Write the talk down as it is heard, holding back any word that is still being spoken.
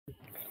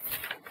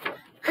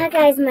Hi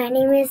guys, my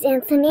name is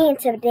Anthony and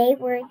today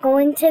we're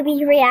going to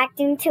be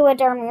reacting to a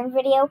Darman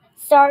video.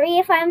 Sorry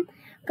if I'm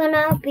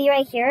gonna be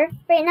right here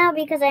right now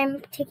because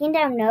I'm taking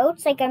down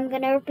notes. Like I'm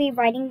gonna be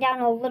writing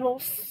down a little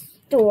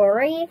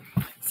story.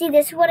 See,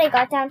 this is what I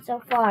got down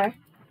so far.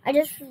 I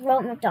just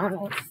wrote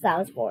McDonald's because I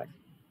was bored.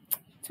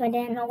 So I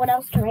didn't know what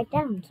else to write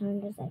down. So I'm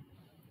just like,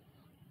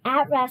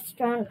 at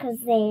restaurant because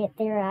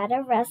they're at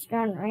a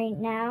restaurant right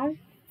now.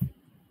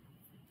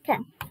 Okay,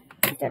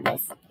 let's do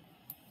this.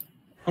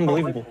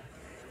 Unbelievable.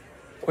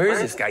 Where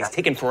is this guy? He's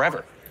taking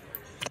forever.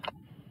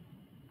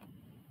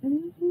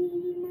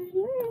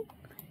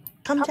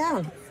 Come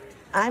down.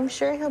 I'm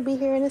sure he'll be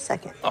here in a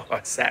second. Oh,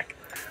 a sec.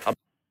 I'll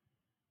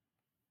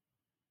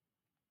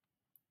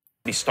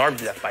be starved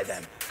to death by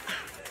then.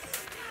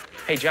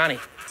 Hey, Johnny,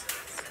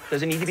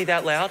 does it need to be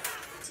that loud?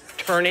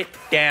 Turn it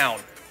down.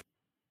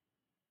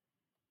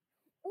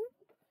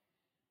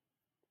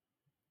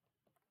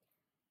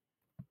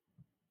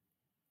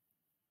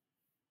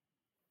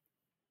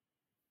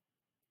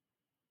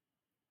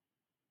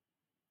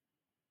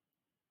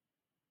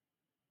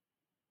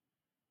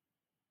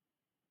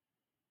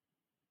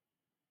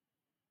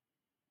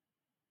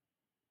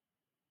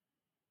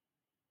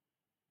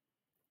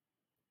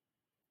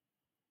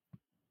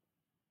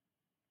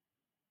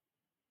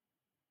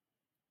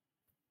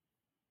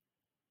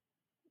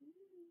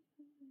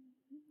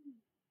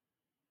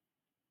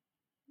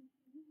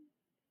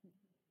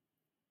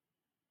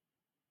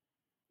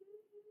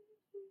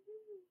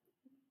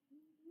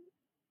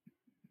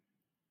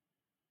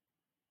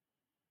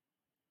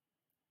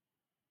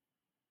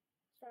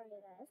 Sorry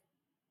guys.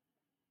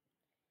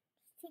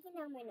 Just taking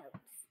down my notes.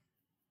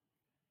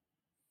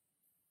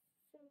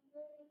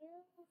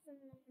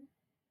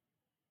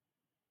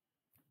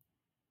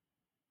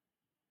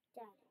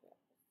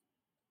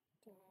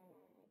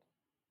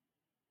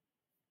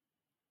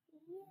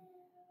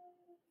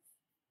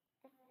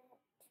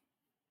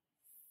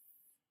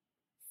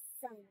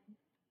 Sun.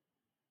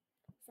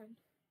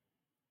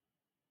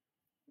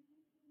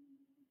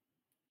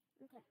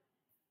 Okay.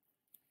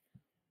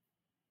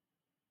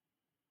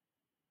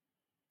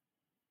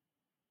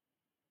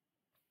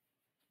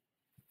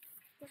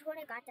 This is what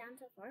I got down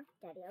so far.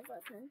 Daddy has a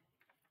son.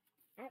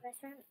 At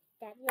restaurant,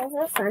 Daddy has a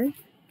son.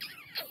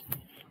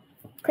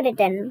 Could have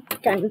done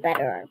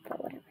better,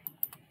 but whatever.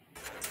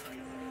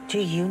 Do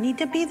you need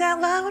to be that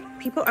loud?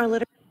 People are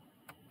literally...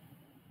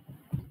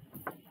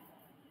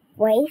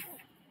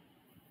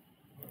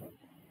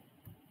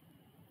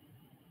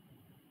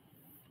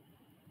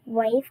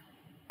 Wife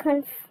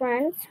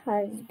confronts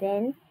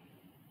husband.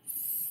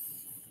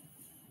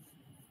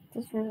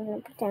 This one I'm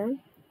gonna put down.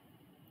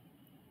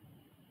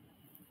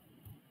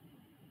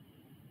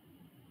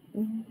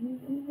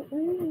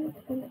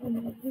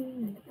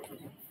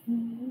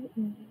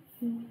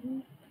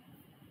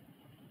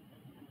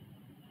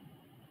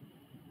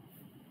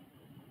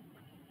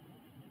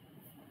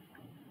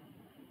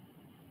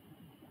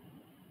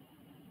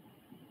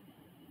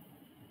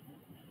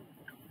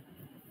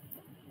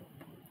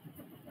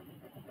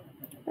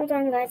 Hold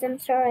on, guys. I'm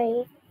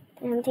sorry.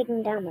 I'm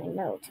taking down my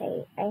notes.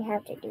 I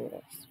have to do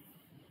this.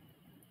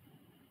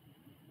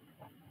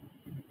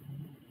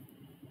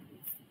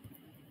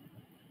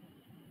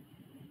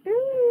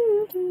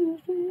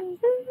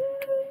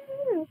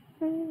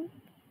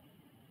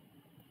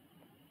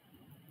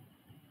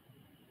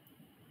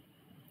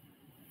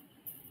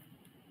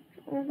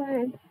 Hold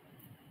on.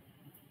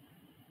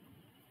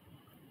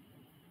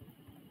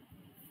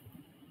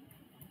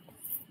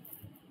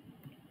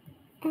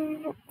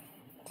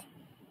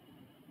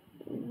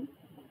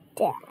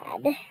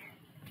 Dad.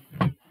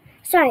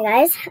 Sorry,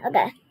 guys.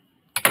 Okay.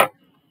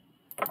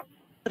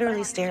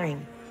 literally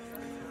staring.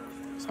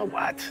 So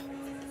what?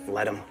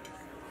 Let him.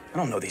 I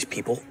don't know these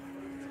people.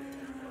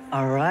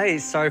 All right,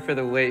 sorry for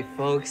the wait,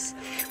 folks.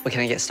 What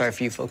can I get started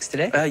for you folks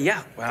today?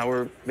 Yeah, well,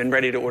 we've been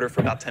ready to order for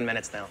about 10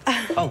 minutes now.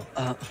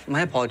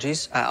 My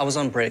apologies. I was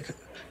on break.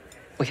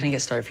 What can I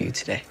get started for you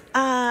today?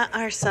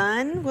 Our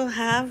son will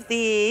have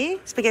the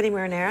spaghetti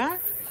marinara,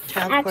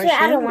 child Actually,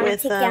 I don't portion wanna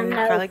with take down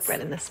garlic notes.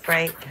 bread and a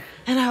Sprite.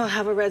 And I'll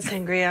have a red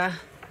sangria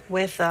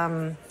with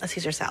a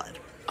Caesar salad.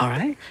 All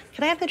right.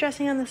 Can I have the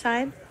dressing on the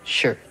side?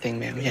 Sure thing,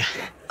 ma'am, yeah.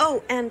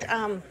 Oh, and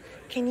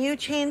can you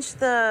change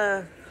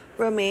the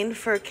romaine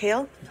for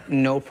kale?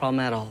 No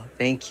problem at all.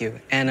 Thank you.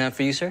 And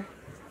for you, sir?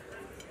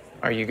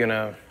 Are you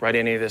gonna write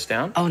any of this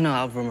down? Oh, no,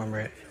 I'll remember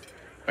it.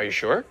 Are you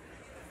sure?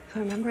 I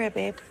remember it,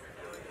 babe.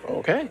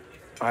 Okay.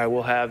 I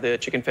will have the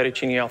chicken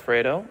fettuccine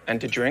Alfredo,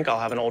 and to drink, I'll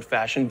have an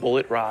old-fashioned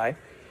bullet rye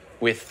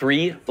with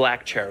 3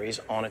 black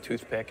cherries on a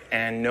toothpick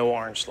and no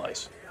orange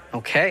slice.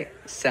 Okay,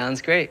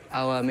 sounds great.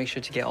 I'll make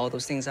sure to get all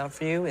those things out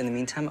for you. In the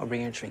meantime, I'll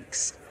bring your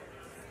drinks.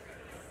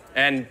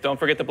 And don't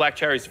forget the black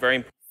cherries,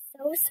 very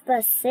So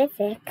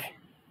specific.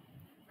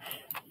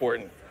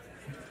 important.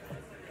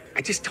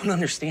 I just don't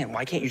understand.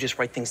 Why can't you just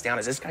write things down?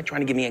 Is this guy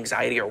trying to give me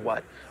anxiety or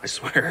what? I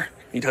swear,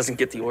 he doesn't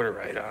get the order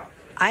right.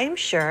 I'm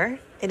sure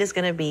it is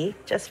going to be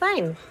just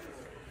fine.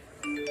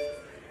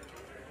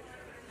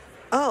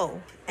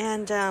 Oh,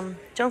 and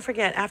don't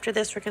forget, after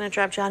this, we're going to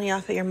drop Johnny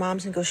off at your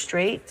mom's and go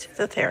straight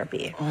to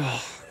therapy.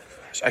 Oh,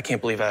 gosh, I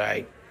can't believe that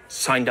I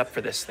signed up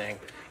for this thing.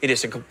 It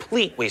is a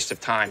complete waste of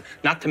time,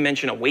 not to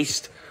mention a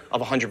waste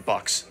of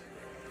 $100.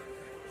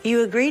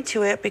 You agreed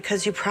to it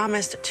because you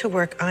promised to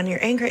work on your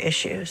anger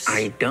issues.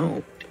 I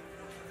don't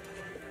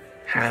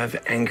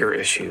have anger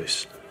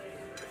issues.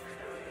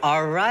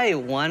 All right,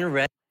 one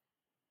red.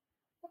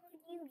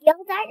 You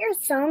yelled at your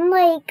son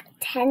like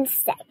 10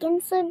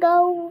 seconds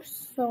ago,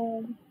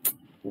 so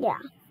yeah.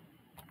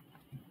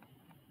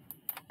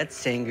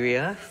 That's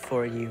sangria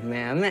for you,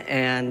 ma'am,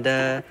 and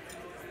an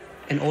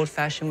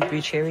old-fashioned with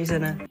 3 cherries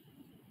and a...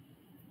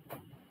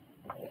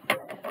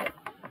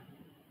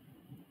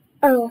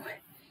 Oh,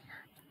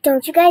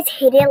 don't you guys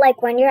hate it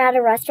like when you're at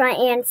a restaurant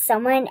and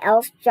someone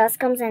else just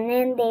comes in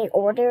and they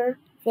order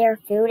their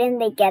food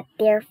and they get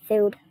their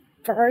food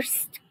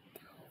first?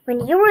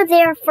 When you were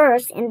there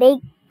first and they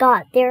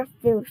got their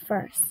food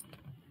first.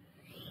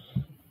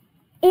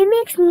 It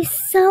makes me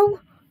so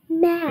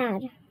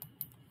mad.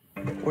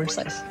 Orange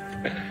slice.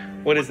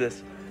 What is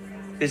this?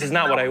 This is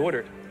not what I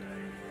ordered.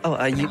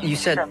 Oh, you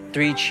said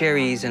 3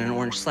 cherries and an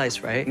orange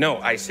slice, right? No,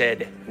 I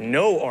said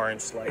no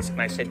orange slice,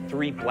 and I said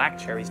 3 black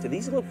cherries. Do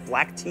these look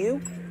black to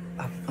you?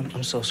 Oh,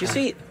 I'm so sorry. You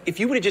see, if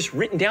you would have just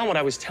written down what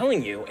I was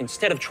telling you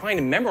instead of trying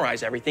to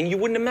memorize everything, you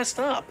wouldn't have messed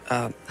up.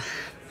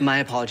 My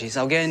apologies.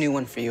 I'll get a new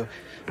one for you.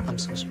 I'm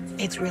so sorry.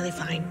 It's really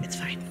fine. It's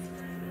fine.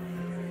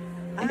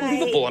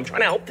 Unbelievable. I'm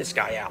trying to help this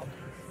guy out.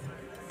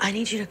 I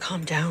need you to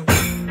calm down.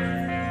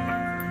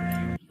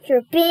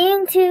 You're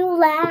being too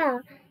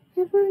loud.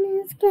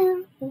 Everyone is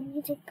going. You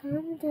need to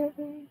calm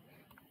down.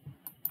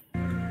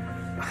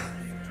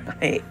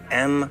 I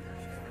am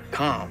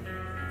calm.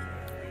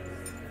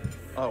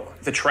 Oh,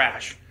 the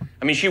trash.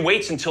 I mean, she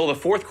waits until the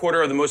 4th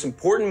quarter of the most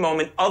important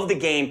moment of the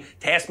game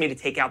to ask me to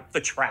take out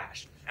the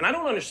trash. And I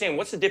don't understand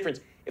what's the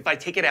difference if I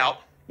take it out,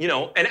 you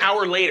know, an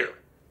hour later.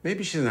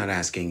 Maybe she's not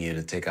asking you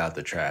to take out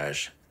the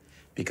trash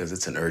because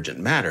it's an urgent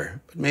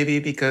matter, but maybe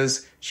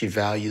because she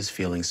values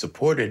feeling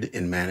supported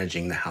in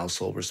managing the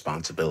household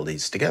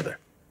responsibilities together.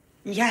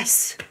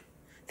 Yes.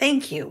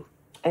 Thank you.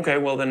 Okay,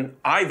 well then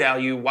I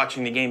value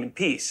watching the game in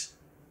peace.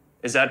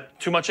 Is that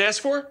too much to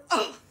ask for?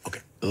 Oh. Okay,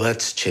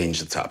 let's change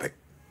the topic.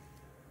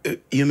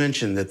 You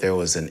mentioned that there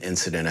was an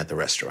incident at the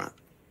restaurant.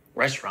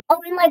 Restaurant? Oh,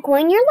 and like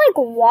when you're like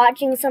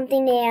watching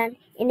something and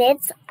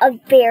it's a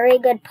very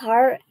good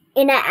part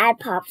and an ad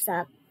pops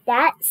up,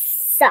 that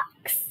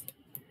sucks.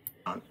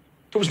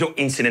 There was no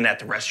incident at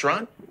the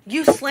restaurant.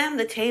 You slammed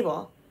the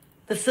table.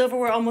 The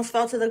silverware almost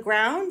fell to the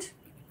ground.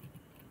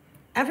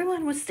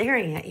 Everyone was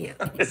staring at you.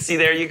 See,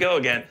 there you go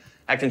again.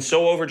 Acting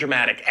so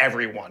overdramatic,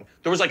 everyone.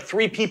 There was like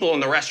 3 people in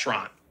the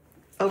restaurant.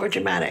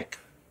 Overdramatic.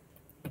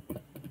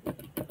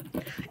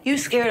 You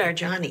scared our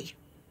Johnny.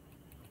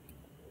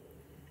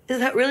 Is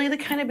that really the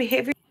kind of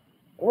behavior?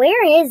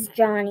 Where is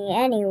Johnny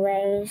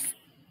anyways?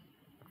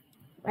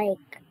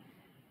 Like,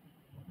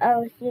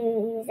 oh,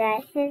 he's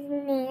at his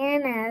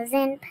Nana's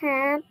and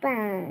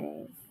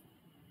Papa's.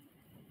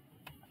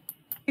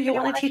 You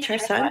want to teach our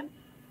son?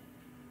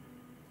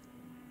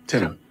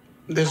 Tim,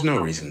 there's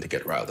no reason to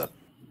get riled up.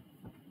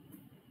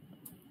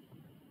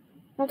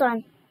 Hold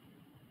on.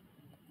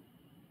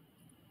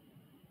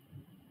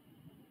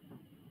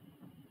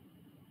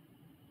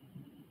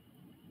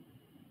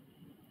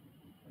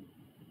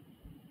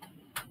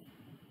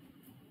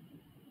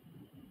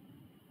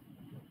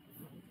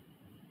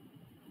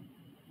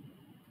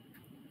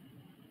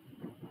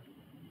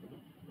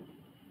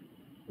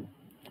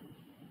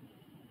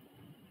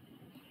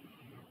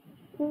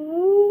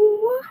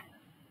 Ooh.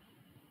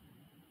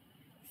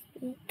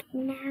 Speak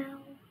now.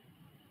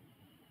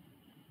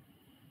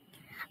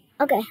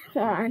 Okay,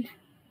 hold on.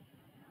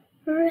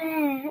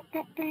 Red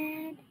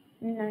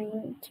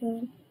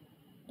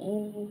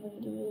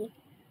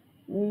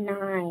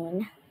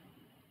 1989.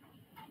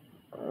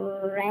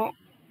 Red.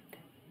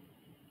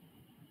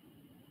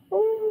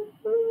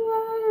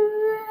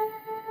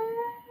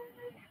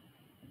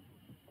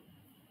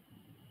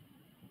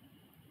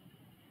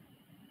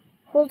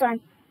 Hold on.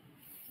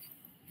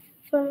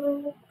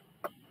 So,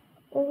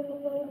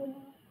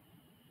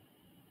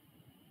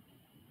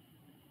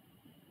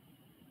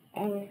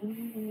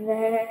 and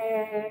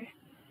there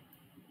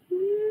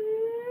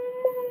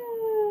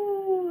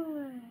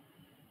more.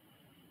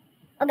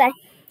 Okay,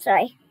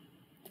 sorry.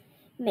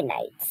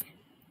 Midnight.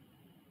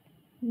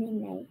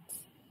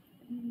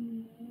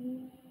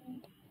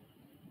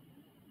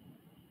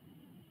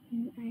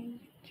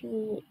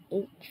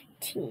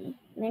 M-I-G-H-T.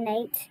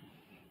 Midnight.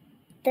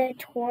 The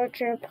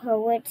Torture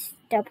Poets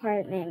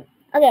Department.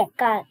 Okay,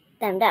 got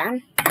them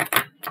down.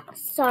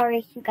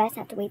 Sorry, you guys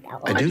have to wait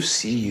that long. I do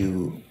see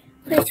you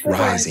Please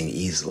rising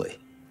easily.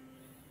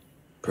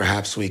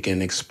 Perhaps we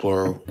can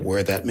explore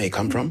where that may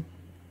come from?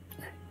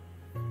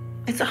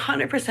 It's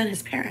 100%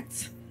 his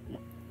parents.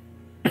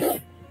 Is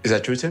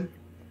that true, Tim?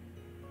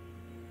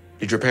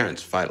 Did your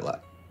parents fight a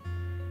lot?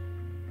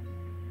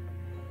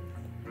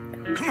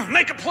 Come on,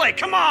 make a play,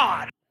 come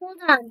on!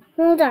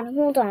 Hold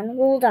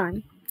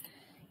on.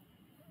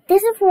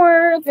 This is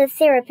for the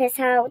therapists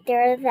out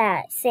there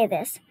that say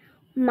this.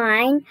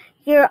 Mind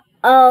your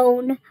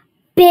own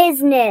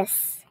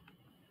business.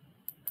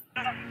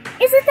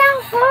 Is it that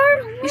hard?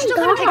 Oh You still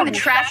haven't taken the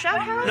trash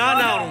out, Harold? Not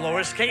now,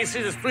 Dolores. Can't you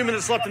see there's 3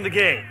 minutes left in the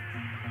game?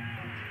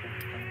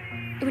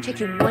 It would take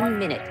you 1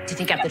 minute to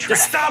take out the trash.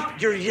 Just stop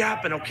your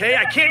yapping, okay?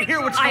 I can't hear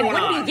what's I going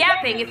on. wouldn't be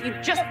yapping if you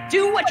just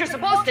do what you're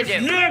supposed to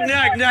do. Nag,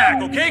 nag,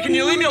 nag, okay? Can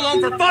you leave me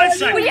alone for 5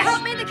 seconds? Will you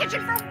help me in the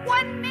kitchen for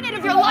 1 minute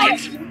of your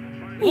life?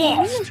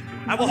 Lost.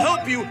 I will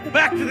help you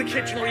back to the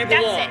kitchen where you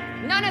belong. That's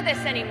it. None of this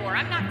anymore.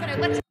 I'm not gonna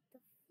let you.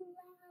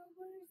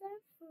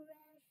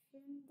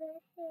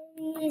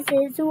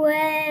 Is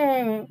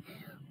where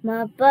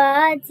my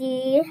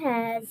body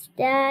has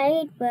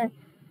died, but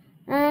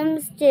I'm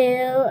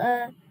still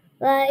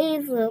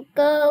alive. Look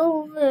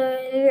over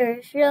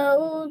your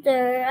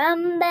shoulder.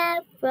 I'm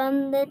back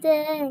from the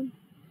dead.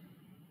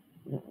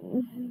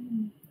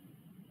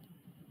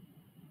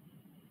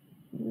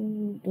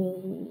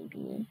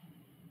 Baby,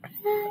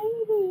 cry,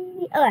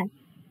 baby. Okay.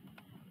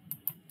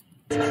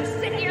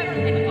 Sit here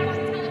and watch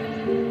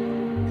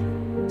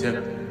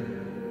television.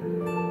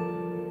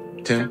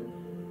 Tim,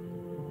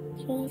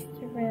 She's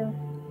through.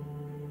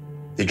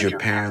 did your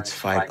parents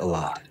fight a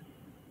lot?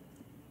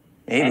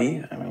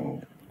 Maybe. I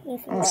mean,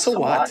 oh, so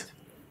what?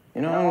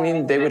 You know, I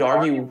mean, they would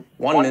argue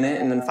 1 minute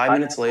and then 5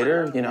 minutes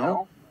later, you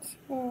know,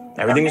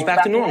 everything was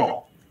back to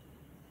normal.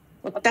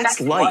 Look,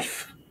 that's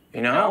life,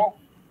 you know?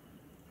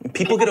 And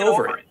people get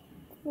over it.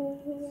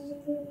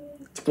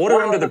 It's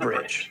water under the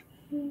bridge.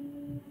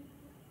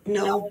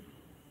 No.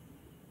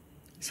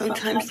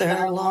 Sometimes there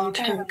are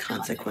long-term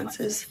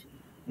consequences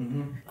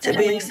to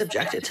being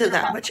subjected to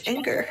that much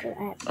anger.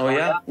 Oh,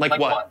 yeah? Like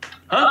what?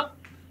 Huh?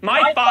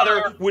 My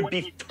father would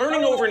be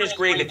turning over in his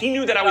grave if he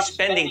knew that I was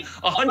spending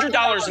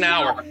 $100 an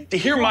hour to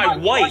hear my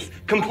wife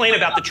complain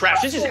about the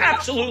trash. This is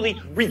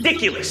absolutely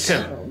ridiculous.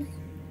 Tim,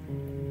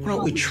 why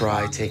don't we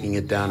try taking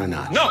it down a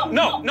notch?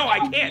 No,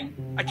 I can't.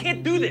 I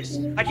can't do this.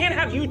 I can't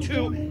have you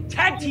two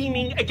tag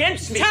teaming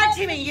against me. Tag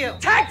teaming you!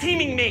 Tag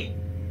teaming me.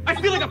 I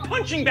feel like a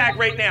punching bag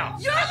right now.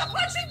 You're the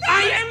punching bag!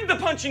 I am the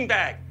punching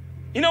bag.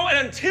 You know,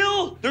 and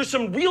until there's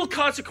some real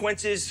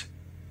consequences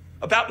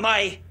about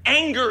my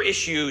anger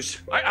issues,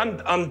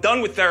 I'm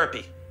done with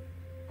therapy.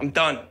 I'm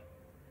done.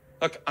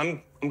 Look,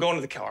 I'm going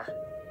to the car.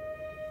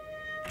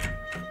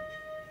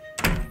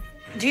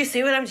 Do you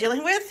see what I'm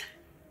dealing with?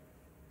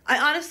 I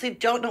honestly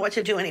don't know what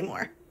to do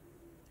anymore.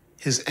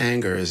 His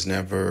anger is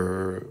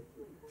never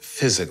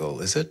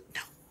physical, is it?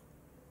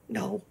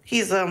 No,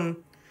 he's a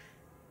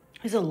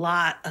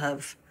lot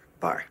of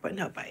bark, but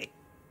no bite.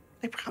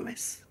 I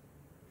promise.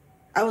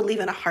 I would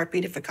leave in a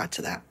heartbeat if it got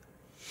to that.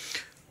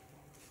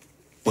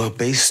 Well,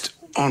 based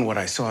on what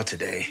I saw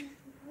today,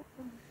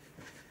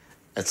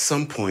 at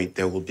some point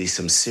there will be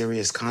some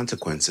serious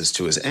consequences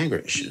to his anger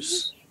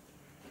issues.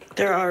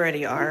 There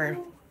already are.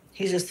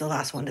 He's just the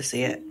last one to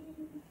see it.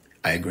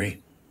 I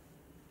agree.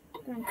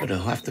 But he'll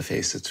have to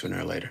face it sooner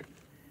or later.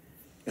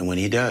 And when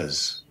he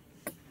does,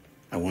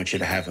 I want you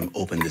to have him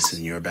open this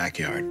in your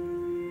backyard.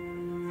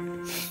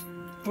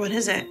 What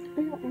is it?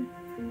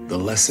 The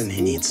lesson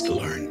he needs to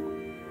learn.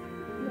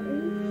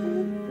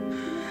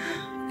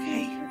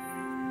 Okay.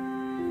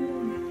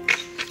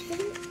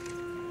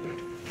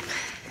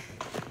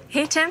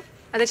 Hey, Tim.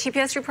 Are the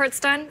TPS reports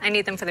done? I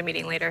need them for the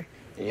meeting later.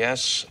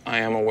 Yes, I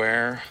am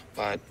aware,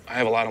 but I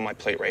have a lot on my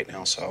plate right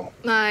now, so.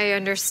 I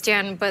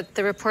understand, but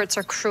the reports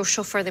are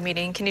crucial for the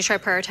meeting. Can you try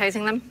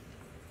prioritizing them?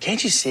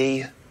 Can't you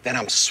see that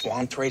I'm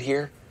swamped right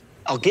here?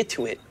 I'll get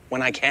to it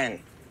when I can.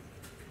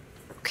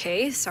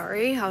 Okay,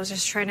 sorry. I was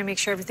just trying to make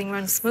sure everything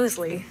runs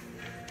smoothly.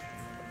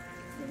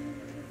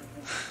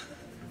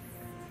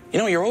 You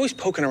know, you're always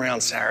poking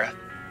around, Sarah.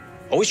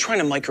 Always trying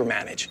to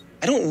micromanage.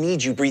 I don't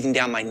need you breathing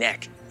down my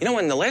neck. You know,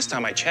 and the last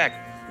time I checked,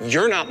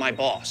 you're not my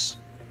boss.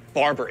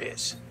 Barbara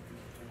is.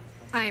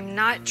 I'm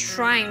not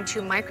trying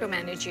to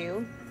micromanage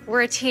you.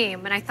 We're a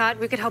team, and I thought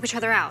we could help each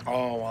other out.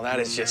 Oh, well, that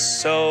is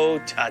just so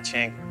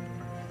touching.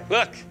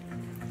 Look,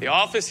 the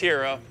office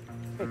hero.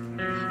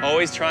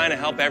 Always trying to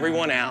help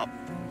everyone out.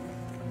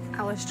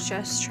 I was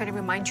just trying to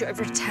remind you of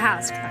your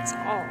task, that's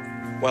all.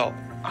 Well,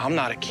 I'm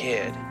not a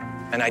kid,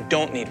 and I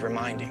don't need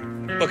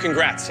reminding. But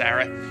congrats,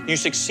 Sarah. You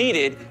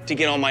succeeded to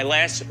get on my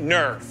last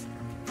nerve.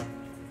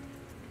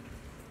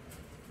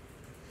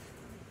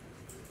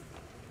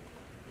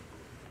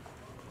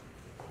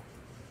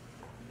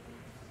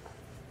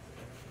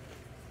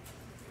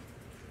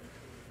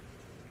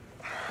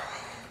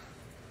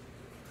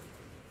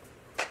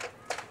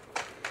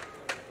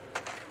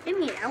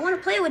 Jimmy, I want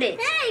to play with it.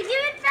 Hey, give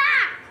it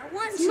back! I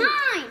want it's mine!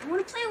 I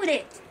want to play with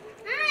it.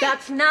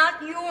 That's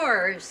not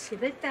yours.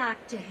 Give it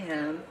back to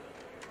him.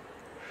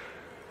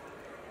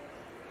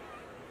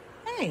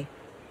 Hey.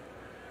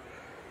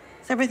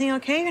 Is everything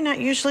okay? You're not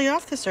usually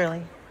off this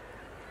early.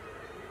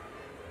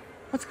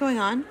 What's going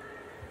on?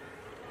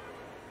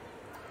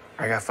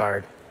 I got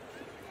fired.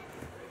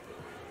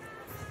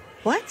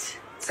 What?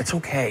 It's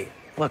okay.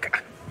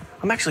 Look,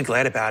 I'm actually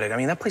glad about it. I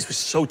mean, that place was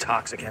so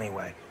toxic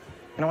anyway.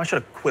 You know, I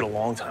should have quit a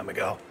long time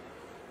ago.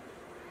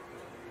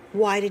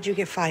 Why did you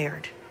get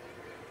fired?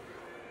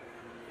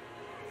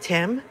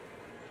 Tim?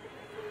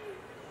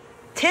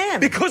 Tim!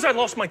 Because I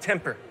lost my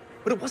temper.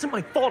 But it wasn't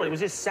my fault. It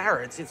was just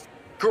Sarah. It's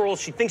girl.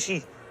 She thinks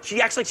she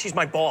acts like she's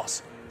my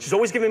boss. She's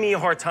always giving me a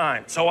hard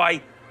time. So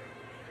I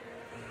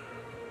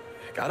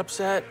got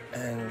upset,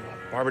 and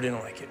Barbara didn't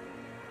like it.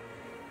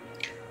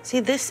 See,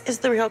 this is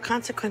the real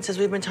consequences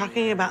we've been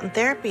talking about in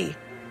therapy.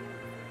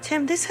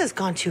 Tim, this has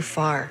gone too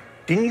far.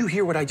 Didn't you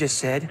hear what I just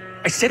said?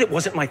 I said it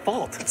wasn't my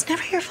fault. It's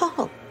never your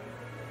fault.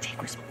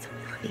 Take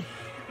responsibility.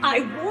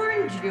 I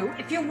warned you,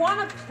 if you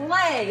want to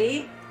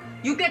play,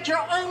 you get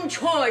your own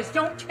toys.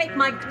 Don't take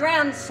my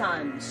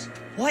grandsons.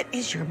 What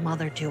is your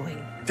mother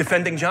doing?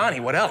 Defending Johnny.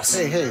 What else?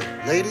 Hey,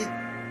 lady.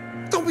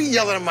 Don't be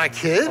yelling at my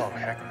kid. Oh,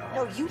 heck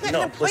no. No, you let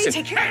him play.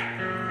 Listen. Take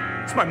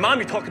care. It's my mom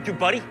you're talking to,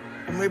 buddy.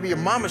 Well, maybe your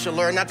mama should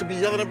learn not to be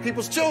yelling at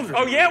people's children.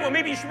 Oh, yeah? Well,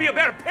 maybe you should be a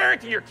better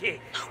parent to your kid.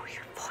 Lower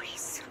your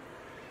voice.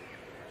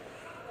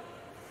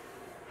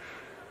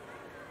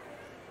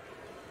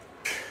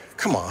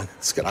 Come on,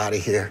 let's get out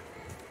of here.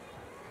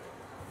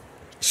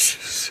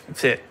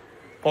 That's it.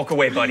 Walk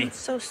away, buddy. I'm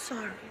so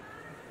sorry.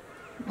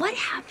 What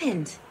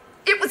happened?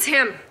 It was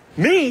him.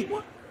 Me?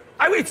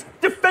 I was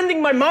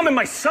defending my mom and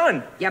my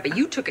son. Yeah, but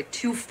you took it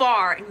too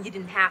far and you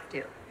didn't have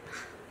to.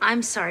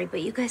 I'm sorry,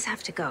 but you guys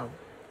have to go.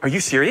 Are you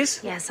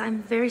serious? Yes,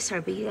 I'm very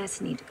sorry, but you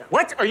guys need to go.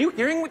 What? Are you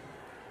hearing what?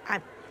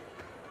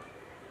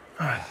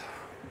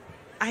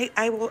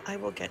 I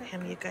will get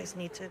him. You guys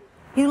need to.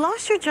 You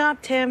lost your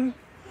job, Tim,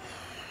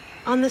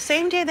 on the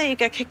same day that you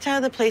got kicked out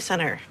of the play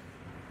center.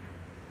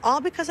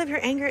 All because of your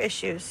anger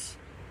issues.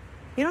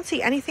 You don't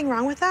see anything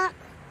wrong with that?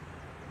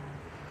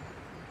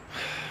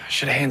 I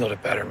should have handled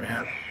it better,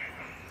 man.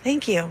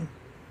 Thank you.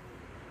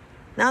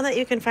 Now that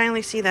you can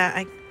finally see that,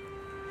 I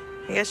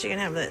guess you can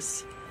have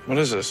this. What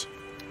is this?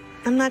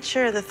 I'm not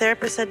sure. The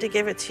therapist said to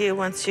give it to you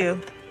once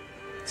you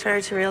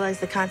started to realize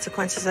the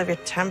consequences of your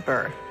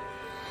temper.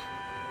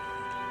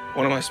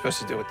 What am I supposed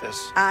to do with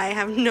this? I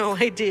have no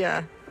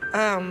idea.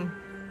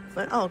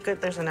 But, oh,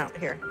 good, there's a note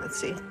here. Let's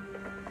see.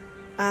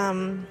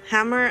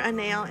 Hammer a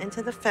nail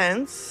into the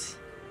fence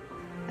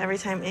every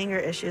time anger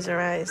issues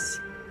arise.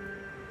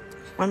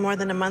 When more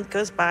than a month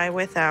goes by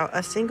without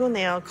a single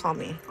nail, call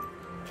me.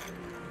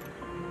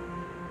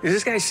 Is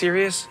this guy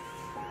serious?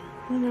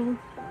 You know.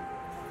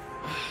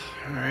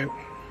 All right.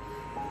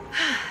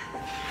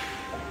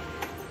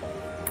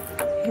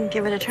 You can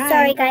give it a try.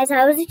 Sorry, guys.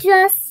 I was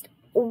just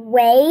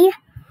way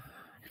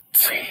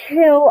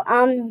too,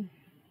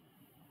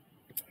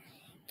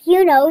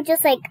 you know,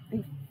 just like,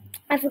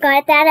 I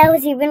forgot that I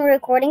was even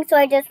recording, so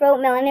I just wrote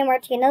Melanie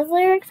Martinez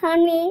lyrics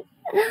on me.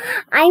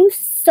 I'm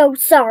so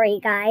sorry,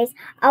 guys.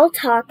 I'll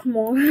talk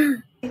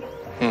more.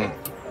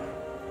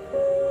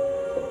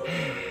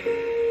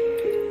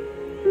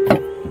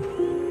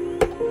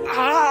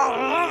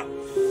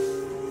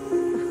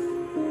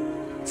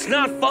 It's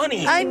not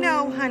funny. I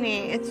know,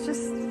 honey.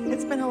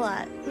 It's been a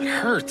lot. It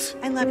hurts.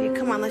 I love you.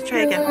 Come on, let's try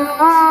again.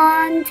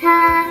 Long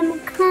time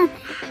coming.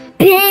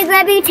 Big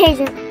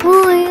reputation.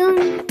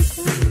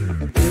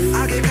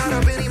 I get caught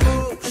up in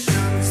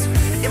emotions.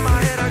 In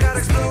my head, I got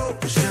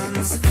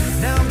explosions.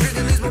 Now I'm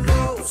drinking these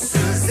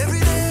mimosas every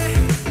day.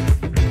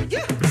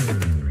 Yeah.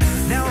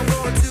 Now I'm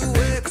going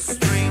to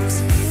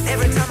extremes.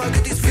 Every time I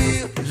get these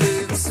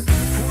feelings.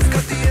 Who's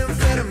got the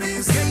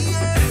amphetamines? Yeah,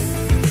 yeah.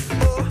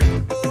 Oh.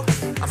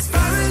 I'm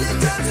spiraling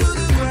down to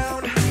the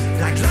ground.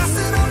 Like lost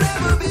and I'll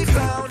never be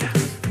found.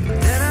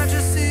 Then I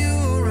just see you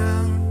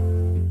around.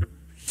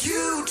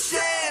 You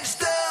changed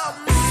the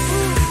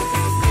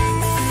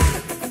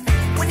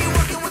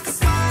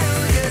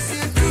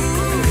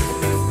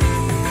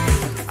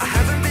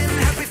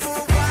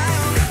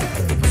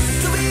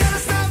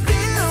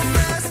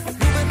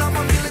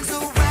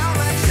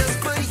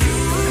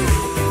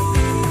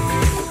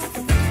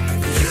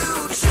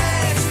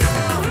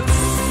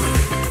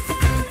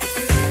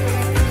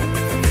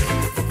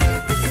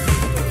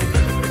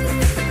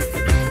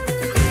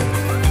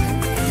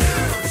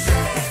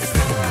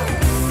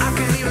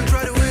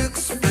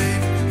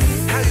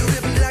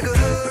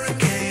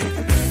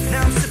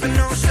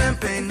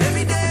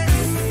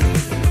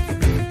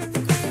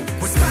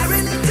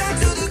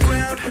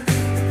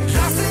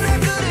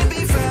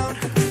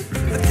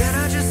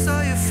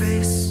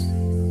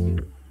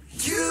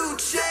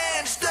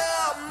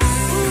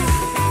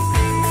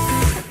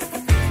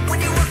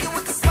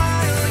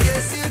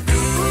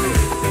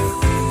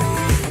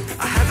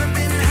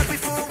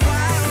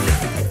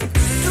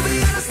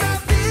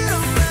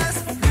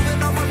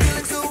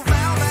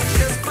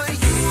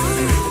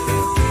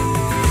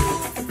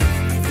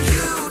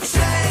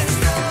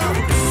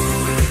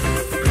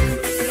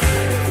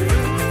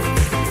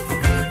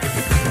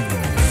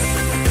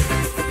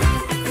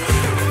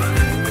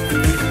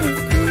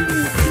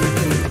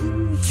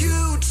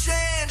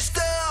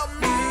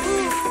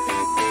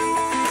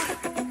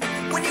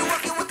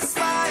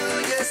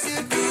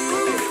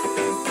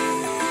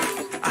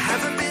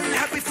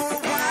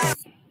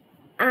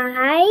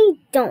I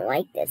don't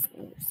like this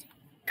music.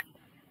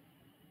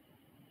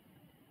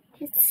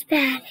 It's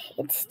bad.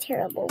 It's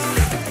terrible. To be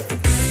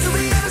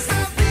honest,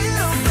 I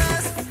feel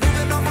best.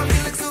 Moving all my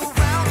feelings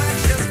around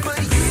like just for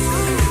you.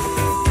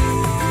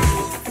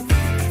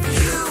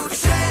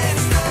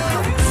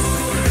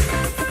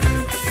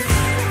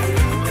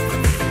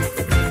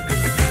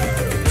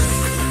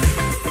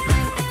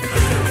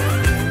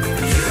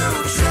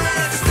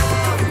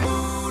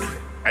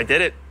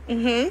 did it.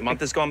 A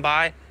month has gone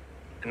by,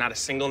 and not a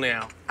single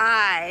nail.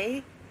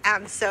 I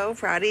am so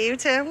proud of you,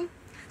 Tim.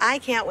 I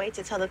can't wait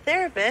to tell the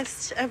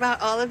therapist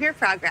about all of your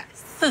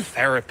progress. The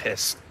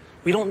therapist.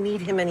 We don't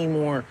need him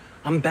anymore.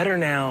 I'm better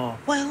now.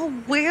 Well,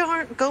 we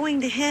aren't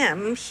going to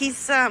him.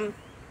 He's,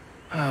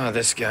 Oh,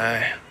 this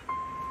guy.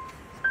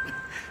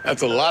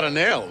 That's a lot of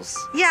nails.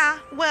 Yeah,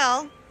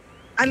 well,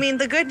 I mean,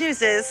 the good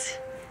news is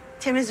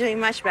Tim is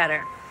doing much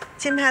better.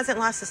 Tim hasn't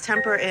lost his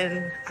temper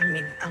in,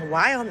 a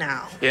while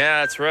now.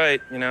 Yeah, that's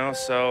right. You know,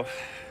 so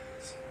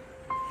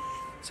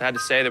sad to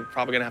say that we're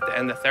probably gonna have to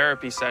end the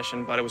therapy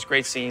session, but it was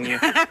great seeing you.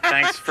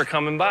 Thanks for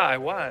coming by.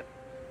 What?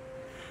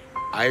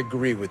 I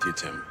agree with you,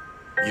 Tim.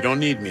 You don't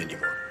need me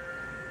anymore.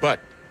 But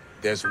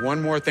there's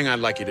one more thing I'd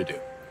like you to do.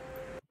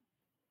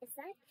 Is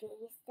that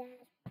Jay's dad?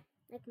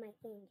 Like my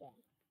thing, Jay.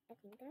 I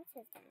think that's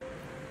his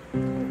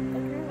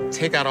dad.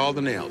 Take out all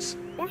the nails.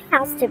 That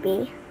has to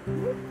be.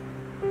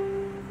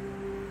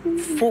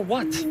 For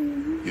what?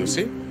 You'll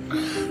see.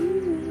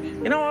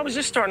 You know, I was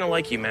just starting to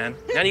like you, man.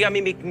 Now you got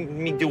me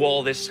making me do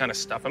all this kind of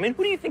stuff. I mean,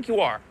 who do you think you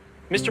are?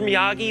 Mr.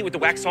 Miyagi with the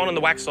wax on and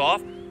the wax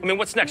off? I mean,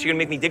 what's next? You're gonna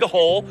make me dig a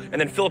hole and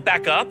then fill it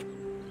back up?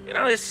 You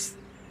know, this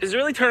is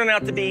really turning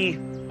out to be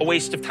a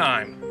waste of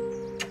time.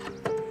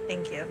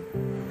 Thank you.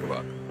 You're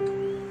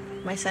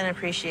welcome. My son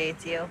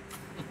appreciates you.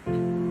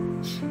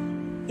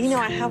 You know,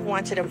 I have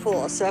wanted a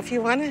pool, so if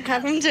you want to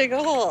have him dig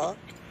a hole,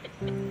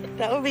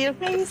 that would be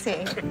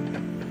amazing.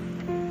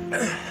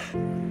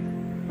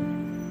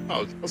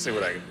 I'll see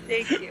what I can.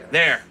 Thank you.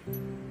 There.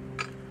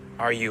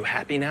 Are you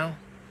happy now?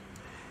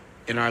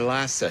 In our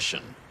last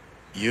session,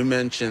 you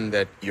mentioned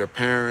that your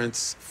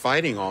parents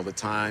fighting all the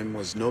time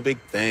was no big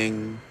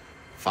thing.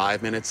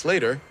 5 minutes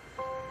later,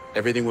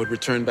 everything would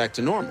return back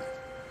to normal.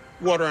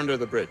 Water under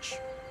the bridge.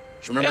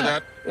 Do you remember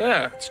that?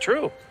 Yeah, it's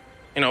true.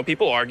 You know,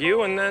 people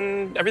argue and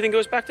then everything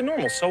goes back to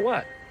normal. So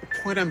what? The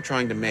point I'm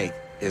trying to make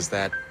is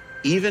that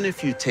even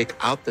if you take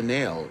out the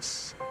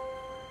nails,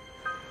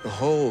 the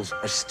holes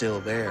are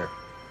still there.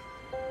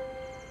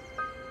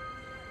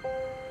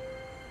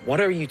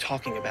 What are you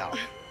talking about?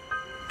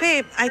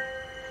 Babe,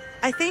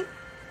 I think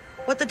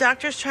what the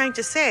doctor's trying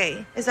to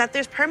say is that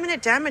there's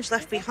permanent damage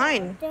left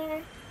behind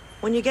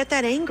when you get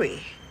that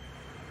angry.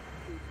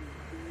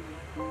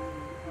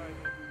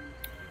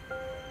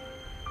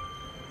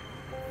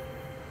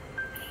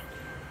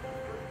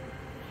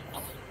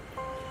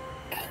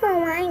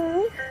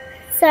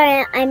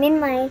 Sorry, I'm in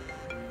my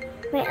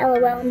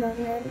LOL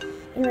moment,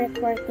 in my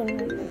quirky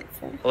moment.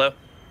 So. Hello?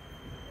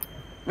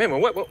 Wait a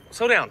minute, what?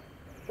 Slow down.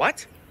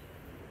 What?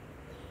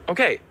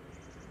 Okay.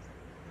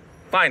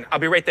 Fine, I'll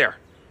be right there.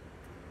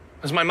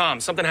 It was my mom.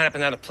 Something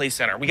happened at the play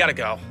center. We gotta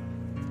go.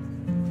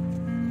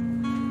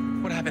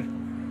 What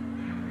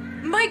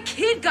happened? My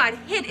kid got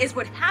hit is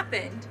what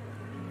happened.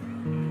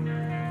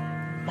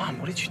 Mom,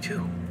 what did you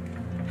do?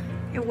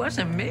 It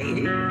wasn't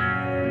me.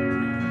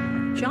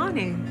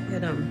 Johnny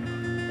hit him.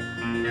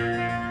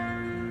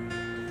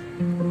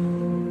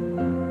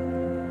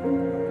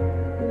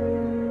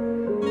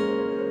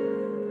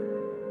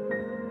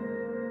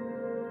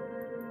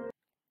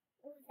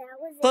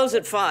 Close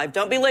at 5.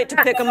 Don't be late to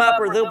pick them up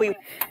or they'll be...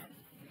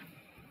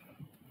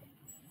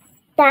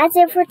 That's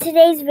it for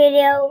today's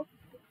video.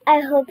 I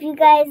hope you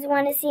guys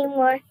want to see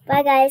more.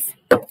 Bye, guys.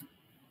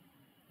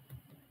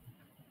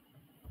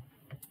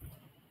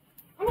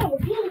 I need to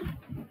pee.